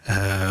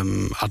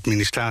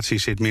 administratie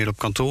zit meer op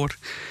kantoor.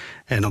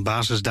 En op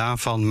basis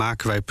daarvan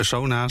maken wij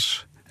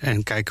persona's.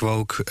 En kijken we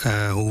ook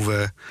hoe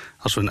we,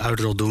 als we een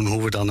uitrol doen,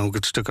 hoe we dan ook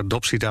het stuk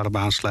adoptie daarop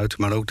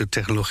aansluiten, maar ook de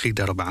technologie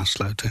daarop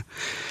aansluiten.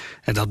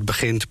 En dat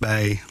begint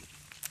bij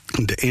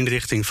de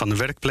inrichting van de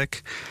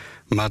werkplek,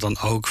 maar dan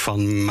ook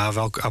van, maar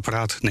welk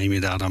apparaat neem je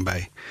daar dan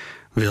bij?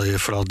 Wil je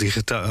vooral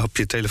digitaal op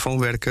je telefoon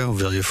werken of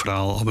wil je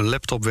vooral op een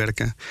laptop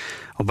werken?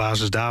 Op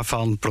basis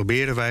daarvan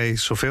proberen wij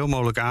zoveel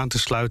mogelijk aan te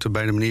sluiten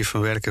bij de manier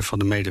van werken van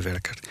de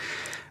medewerker.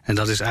 En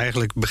dat is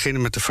eigenlijk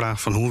beginnen met de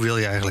vraag van hoe wil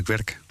je eigenlijk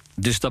werken?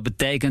 Dus dat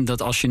betekent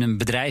dat als je een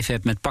bedrijf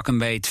hebt met pak een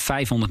beet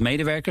 500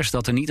 medewerkers,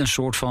 dat er niet een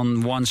soort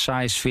van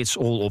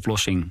one-size-fits-all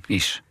oplossing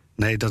is?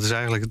 Nee, dat is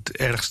eigenlijk het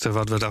ergste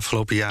wat we de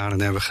afgelopen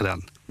jaren hebben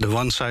gedaan. De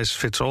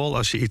one-size-fits-all,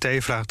 als je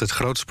IT vraagt, het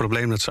grootste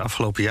probleem dat ze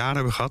afgelopen jaren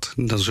hebben gehad,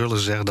 dan zullen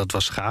ze zeggen dat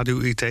was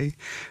schaduw-IT.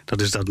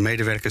 Dat is dat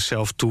medewerkers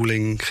zelf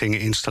tooling gingen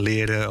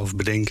installeren of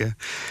bedenken,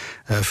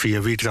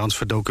 via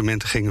WeTransfer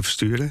documenten gingen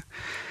versturen.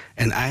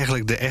 En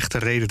eigenlijk de echte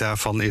reden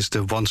daarvan is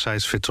de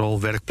one-size-fits-all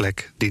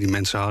werkplek die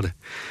mensen hadden.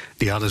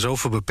 Die hadden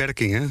zoveel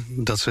beperkingen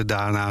dat ze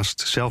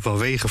daarnaast zelf wel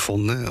wegen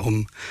vonden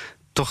om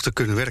toch te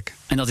kunnen werken.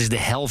 En dat is de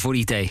hel voor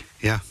IT.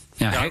 Ja.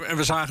 Ja, en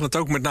we zagen het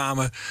ook met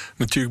name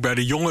natuurlijk bij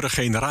de jongere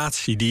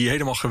generatie die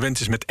helemaal gewend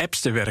is met apps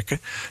te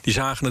werken. Die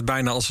zagen het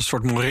bijna als een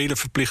soort morele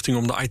verplichting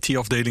om de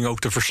IT-afdeling ook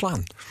te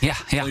verslaan. Ja.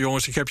 Nou,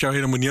 jongens, ik heb jou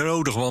helemaal niet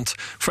nodig, want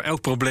voor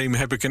elk probleem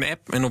heb ik een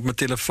app en op mijn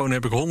telefoon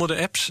heb ik honderden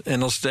apps.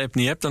 En als ik de app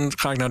niet heb, dan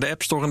ga ik naar de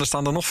App Store en dan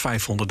staan er nog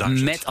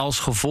 500.000. Met als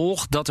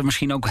gevolg dat er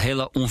misschien ook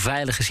hele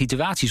onveilige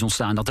situaties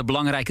ontstaan. Dat er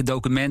belangrijke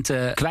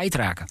documenten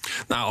kwijtraken.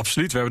 Nou,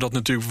 absoluut. We hebben dat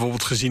natuurlijk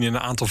bijvoorbeeld gezien in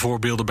een aantal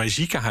voorbeelden bij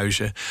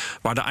ziekenhuizen,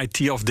 waar de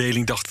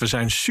IT-afdeling dacht, we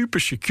zijn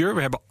super secure,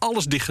 we hebben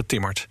alles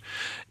dichtgetimmerd.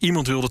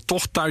 Iemand wilde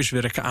toch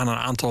thuiswerken aan een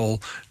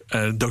aantal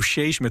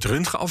dossiers met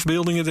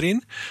röntgenafbeeldingen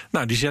erin.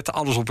 Nou, die zette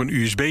alles op een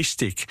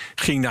USB-stick,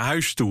 ging naar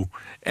huis toe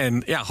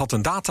en had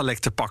een datalek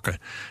te pakken.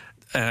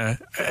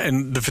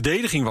 En de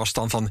verdediging was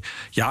dan van,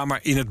 ja, maar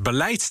in het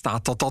beleid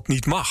staat dat dat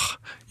niet mag.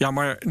 Ja,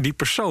 maar die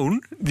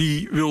persoon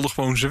die wilde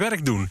gewoon zijn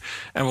werk doen.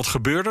 En wat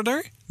gebeurde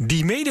er?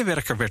 Die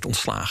medewerker werd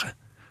ontslagen.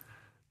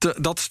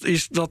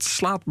 dat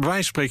slaat bij wijze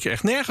van spreken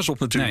echt nergens op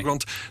natuurlijk. Nee.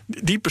 Want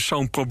die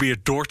persoon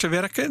probeert door te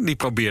werken. Die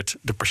probeert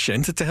de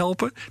patiënten te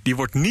helpen. Die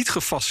wordt niet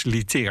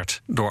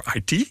gefaciliteerd door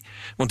IT.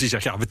 Want die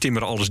zegt, we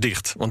timmeren alles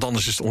dicht. Want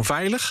anders is het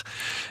onveilig.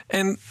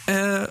 En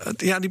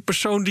die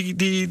persoon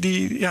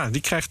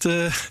die krijgt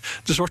de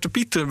zwarte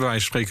piet bij wijze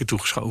van spreken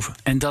toegeschoven.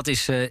 En dat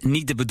is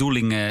niet de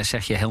bedoeling,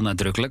 zeg je heel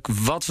nadrukkelijk.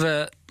 Wat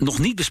we nog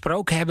niet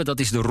besproken hebben, dat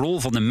is de rol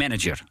van de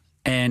manager.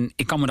 En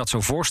ik kan me dat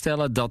zo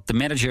voorstellen dat de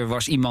manager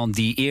was iemand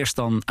die eerst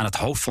dan aan het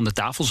hoofd van de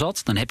tafel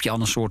zat. Dan heb je al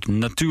een soort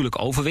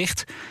natuurlijk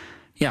overwicht.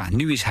 Ja,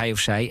 nu is hij of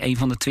zij een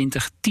van de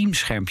 20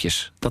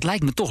 teamschermpjes. Dat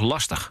lijkt me toch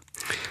lastig.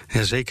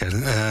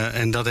 Jazeker.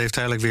 En dat heeft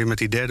eigenlijk weer met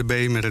die derde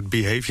B, met het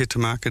behavior te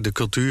maken. De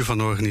cultuur van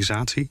de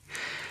organisatie.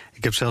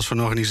 Ik heb zelfs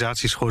van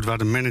organisaties gehoord waar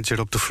de manager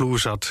op de vloer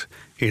zat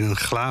in een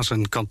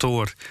glazen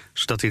kantoor,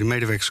 zodat hij de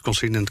medewerkers kon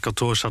zien en het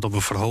kantoor zat op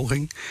een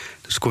verhoging.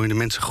 Dus kon je de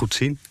mensen goed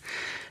zien.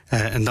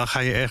 En dan ga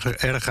je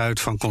erg uit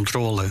van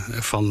controle.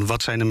 Van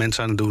wat zijn de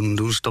mensen aan het doen?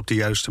 Doen ze het op de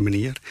juiste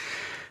manier?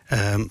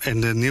 En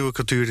de nieuwe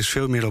cultuur is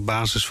veel meer op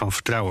basis van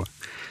vertrouwen.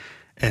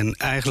 En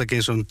eigenlijk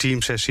in zo'n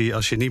teamsessie,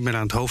 als je niet meer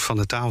aan het hoofd van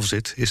de tafel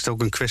zit, is het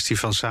ook een kwestie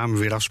van samen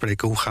weer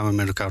afspreken hoe gaan we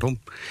met elkaar om.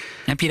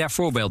 Heb je daar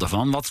voorbeelden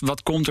van?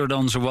 Wat komt er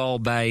dan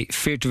zoal bij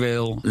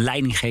virtueel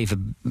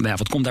leidinggeven?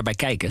 Wat komt daarbij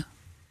kijken?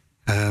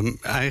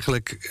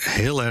 Eigenlijk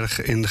heel erg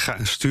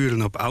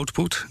sturen op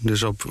output.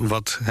 Dus op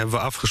wat hebben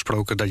we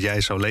afgesproken dat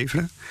jij zou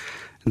leveren.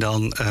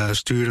 Dan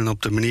sturen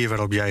op de manier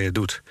waarop jij het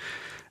doet.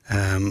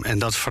 En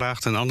dat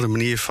vraagt een andere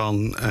manier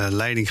van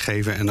leiding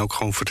geven en ook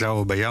gewoon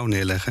vertrouwen bij jou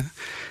neerleggen.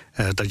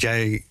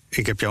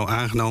 Ik heb jou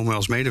aangenomen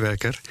als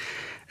medewerker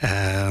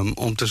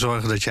om te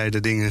zorgen dat jij de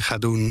dingen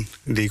gaat doen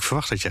die ik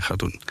verwacht dat jij gaat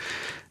doen.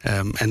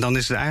 En dan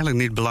is het eigenlijk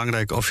niet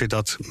belangrijk of je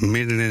dat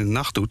midden in de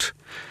nacht doet.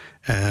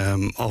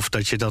 Of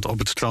dat je dat op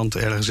het strand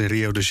ergens in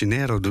Rio de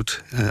Janeiro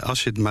doet.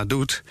 Als je het maar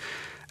doet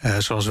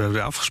zoals we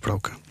hebben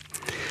afgesproken.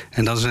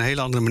 En dat is een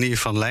hele andere manier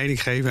van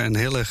leiding geven en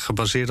heel erg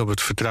gebaseerd op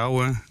het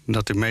vertrouwen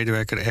dat de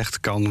medewerker echt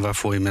kan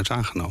waarvoor je hem hebt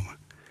aangenomen.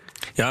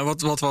 Ja,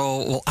 wat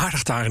wel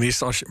aardig daarin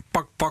is, als je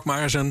pak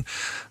maar eens een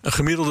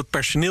gemiddelde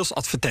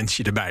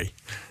personeelsadvertentie erbij.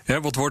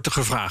 Wat wordt er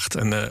gevraagd?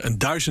 Een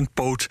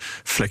 1000-poot,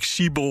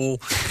 flexibel,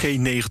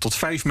 geen 9 tot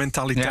 5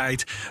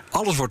 mentaliteit. Ja.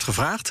 Alles wordt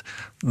gevraagd.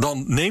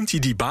 Dan neemt hij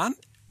die baan.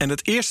 En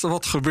het eerste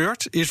wat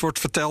gebeurt is, wordt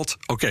verteld,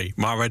 oké,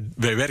 maar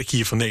wij werken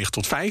hier van 9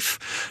 tot 5.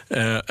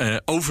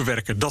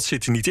 Overwerken, dat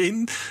zit er niet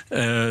in.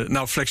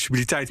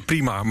 Flexibiliteit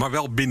prima, maar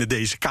wel binnen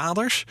deze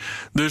kaders.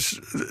 Dus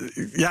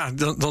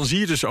dan zie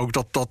je dus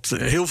ook dat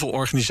heel veel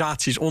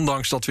organisaties,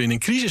 ondanks dat we in een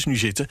crisis nu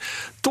zitten,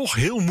 toch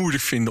heel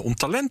moeilijk vinden om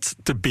talent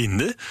te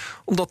binden.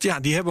 Omdat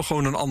die hebben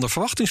gewoon een ander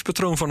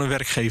verwachtingspatroon van een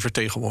werkgever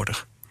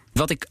tegenwoordig.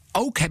 Wat ik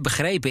ook heb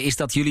begrepen is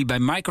dat jullie bij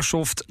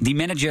Microsoft die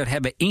manager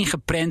hebben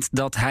ingeprent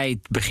dat hij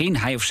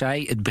of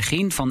zij het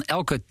begin van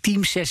elke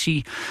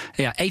teamsessie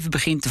even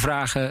begint te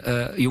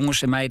vragen,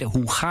 jongens en meiden,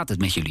 hoe gaat het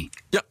met jullie?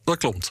 Ja, dat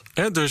klopt.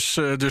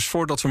 Dus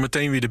voordat we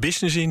meteen weer de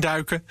business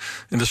induiken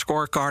en de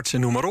scorecards en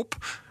noem maar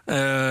op.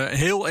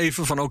 Heel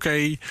even van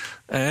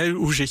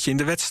hoe zit je in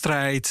de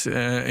wedstrijd?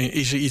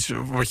 Is er iets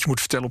wat je moet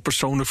vertellen op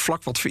persoonlijk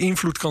vlak, wat voor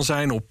invloed kan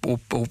zijn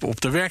op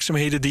de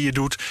werkzaamheden die je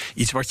doet?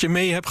 Iets wat je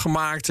mee hebt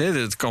gemaakt.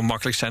 Het kan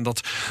makkelijk zijn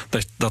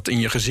dat in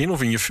je gezin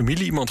of in je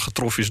familie iemand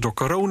getroffen is door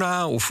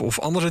corona of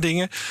andere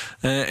dingen.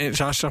 En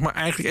zeg maar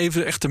eigenlijk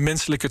even echt de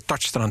menselijke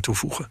touch eraan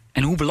toevoegen.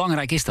 En hoe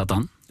belangrijk is dat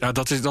dan? Ja,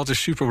 dat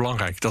is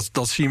superbelangrijk.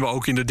 Dat zien we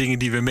ook in de dingen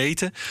die we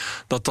meten.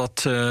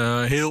 Dat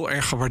heel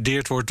erg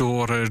gewaardeerd wordt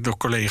door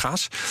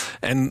collega's.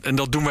 En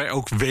dat doen wij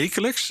ook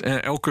wekelijks.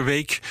 Elke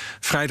week,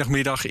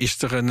 vrijdagmiddag,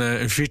 is er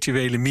een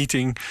virtuele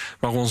meeting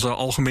waar onze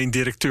algemeen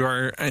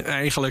directeur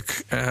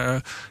eigenlijk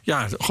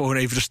gewoon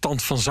even de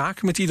stand van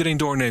zaken met iedereen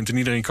doorneemt. En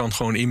iedereen kan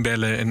gewoon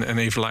inbellen en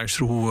even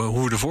luisteren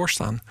hoe we ervoor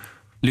staan.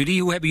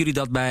 Ludie, hoe hebben jullie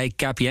dat bij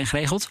KPN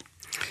geregeld?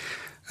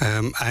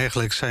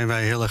 Eigenlijk zijn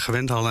wij heel erg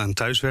gewend al aan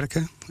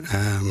thuiswerken.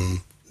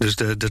 Dus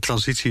de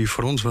transitie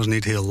voor ons was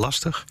niet heel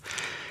lastig.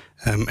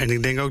 En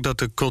ik denk ook dat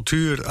de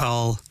cultuur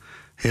al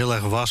heel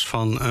erg was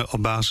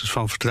op basis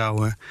van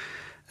vertrouwen.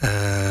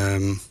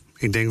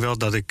 Ik denk wel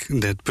dat ik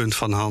het punt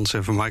van Hans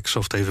en van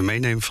Microsoft even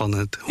meeneem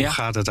van hoe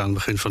gaat het aan het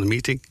begin van de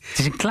meeting. Het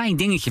is een klein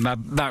dingetje, maar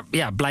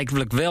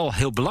blijkbaar wel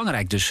heel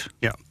belangrijk dus.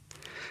 Ja.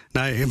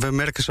 Nou, we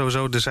merken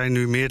sowieso, er zijn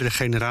nu meerdere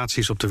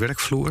generaties op de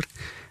werkvloer.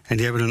 En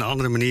die hebben een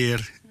andere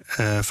manier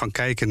van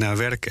kijken naar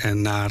werk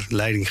en naar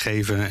leiding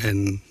geven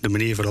en de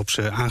manier waarop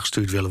ze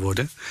aangestuurd willen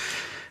worden.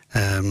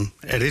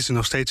 Er is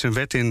nog steeds een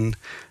wet in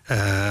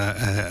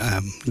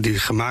die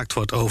gemaakt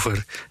wordt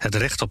over het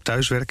recht op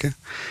thuiswerken.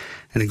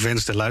 En ik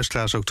wens de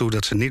luisteraars ook toe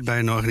dat ze niet bij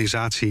een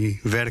organisatie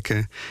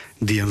werken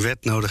die een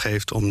wet nodig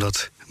heeft om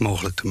dat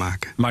mogelijk te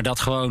maken. Maar dat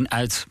gewoon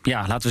uit,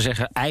 laten we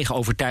zeggen, eigen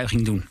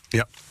overtuiging doen.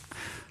 Ja.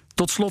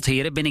 Tot slot,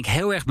 heren, ben ik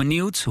heel erg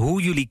benieuwd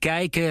hoe jullie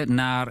kijken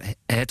naar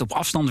het op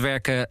afstand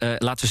werken,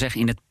 laten we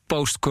zeggen, in het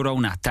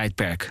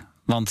post-corona-tijdperk.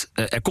 Want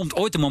er komt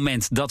ooit een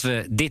moment dat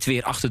we dit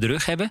weer achter de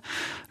rug hebben.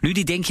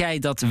 Ludy, denk jij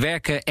dat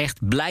werken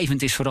echt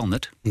blijvend is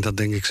veranderd? Dat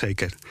denk ik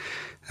zeker.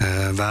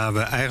 Waar we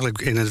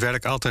eigenlijk in het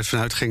werk altijd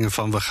vanuit gingen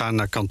van we gaan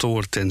naar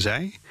kantoor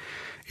tenzij,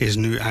 is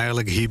nu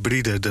eigenlijk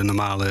hybride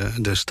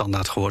de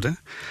standaard geworden.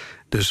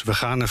 Dus we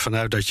gaan ervan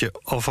uit dat je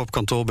of op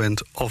kantoor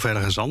bent of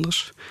ergens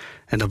anders.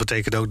 En dat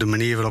betekent ook de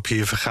manier waarop je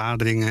je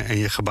vergaderingen en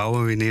je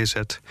gebouwen weer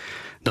neerzet,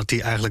 dat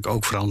die eigenlijk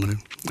ook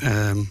veranderen.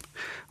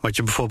 Wat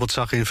je bijvoorbeeld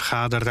zag in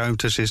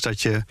vergaderruimtes is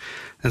dat je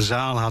een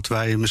zaal had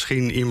waar je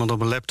misschien iemand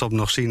op een laptop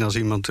nog zien als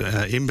iemand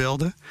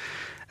inbelde.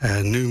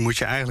 Nu moet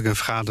je eigenlijk een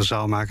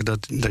vergaderzaal maken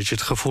dat je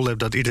het gevoel hebt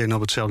dat iedereen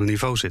op hetzelfde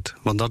niveau zit.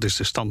 Want dat is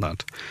de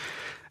standaard.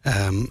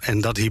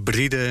 En dat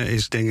hybride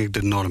is denk ik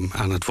de norm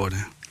aan het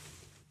worden.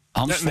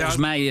 Hans, volgens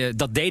mij,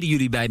 dat deden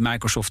jullie bij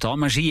Microsoft al.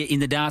 Maar zie je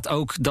inderdaad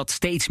ook dat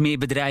steeds meer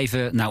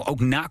bedrijven, nou ook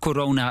na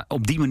corona,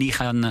 op die manier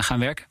gaan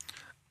werken?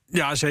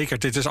 Ja, zeker.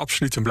 Dit is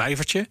absoluut een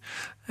blijvertje.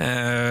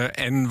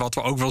 En wat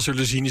we ook wel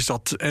zullen zien is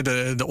dat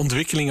de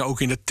ontwikkelingen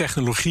ook in de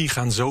technologie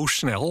gaan zo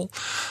snel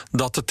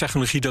dat de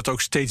technologie dat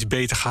ook steeds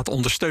beter gaat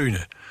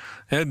ondersteunen.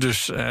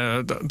 Dus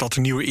dat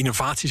er nieuwe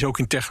innovaties ook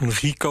in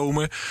technologie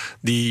komen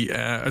die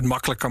het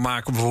makkelijker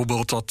maken,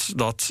 bijvoorbeeld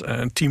dat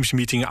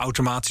Teams-meetingen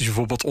automatisch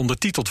bijvoorbeeld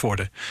ondertiteld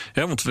worden.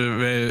 Want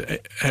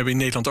we hebben in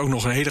Nederland ook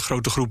nog een hele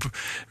grote groep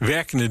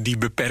werkenden die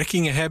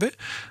beperkingen hebben.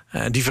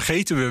 Die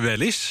vergeten we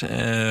wel eens.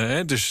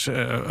 Dus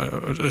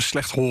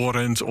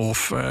slechthorend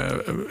of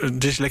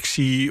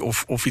dyslexie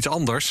of iets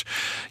anders.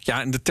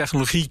 Ja, en de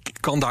technologie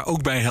kan daar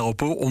ook bij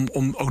helpen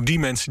om ook die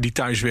mensen die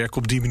thuiswerken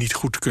op die manier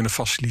goed te kunnen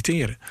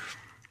faciliteren.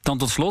 Dan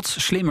tot slot,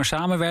 slimmer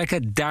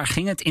samenwerken. Daar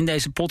ging het in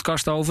deze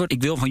podcast over.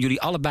 Ik wil van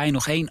jullie allebei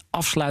nog 1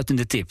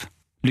 afsluitende tip.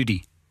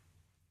 Ludy.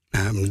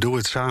 Doe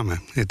het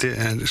samen.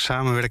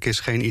 Samenwerken is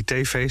geen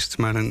IT-feest,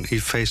 maar een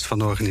feest van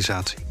de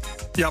organisatie.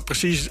 Ja,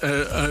 precies.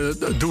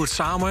 Doe het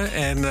samen.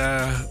 En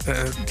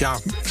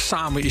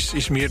samen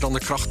is meer dan de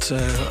kracht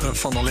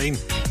van alleen.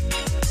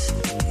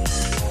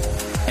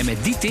 En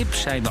met die tip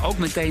zijn we ook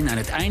meteen aan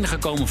het einde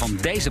gekomen van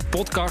deze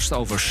podcast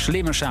over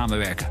slimmer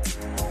samenwerken.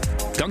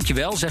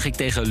 Dankjewel, zeg ik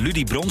tegen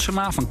Ludy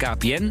Bronsema van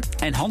KPN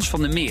en Hans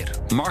van der Meer,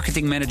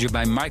 marketingmanager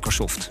bij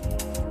Microsoft.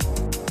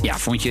 Ja,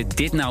 vond je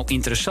dit nou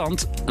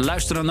interessant?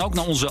 Luister dan ook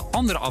naar onze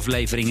andere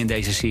aflevering in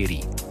deze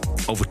serie.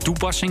 Over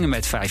toepassingen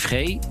met 5G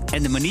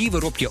en de manier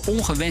waarop je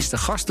ongewenste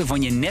gasten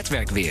van je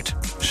netwerk weert.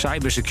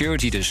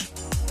 Cybersecurity dus.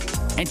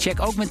 En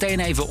check ook meteen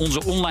even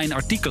onze online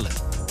artikelen.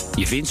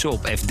 Je vindt ze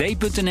op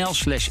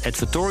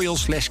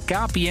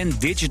fd.nl/advertorial/KPN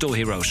Digital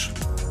Heroes.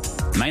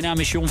 Mijn naam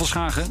is John van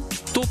Schagen.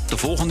 Tot de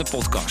volgende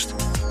podcast.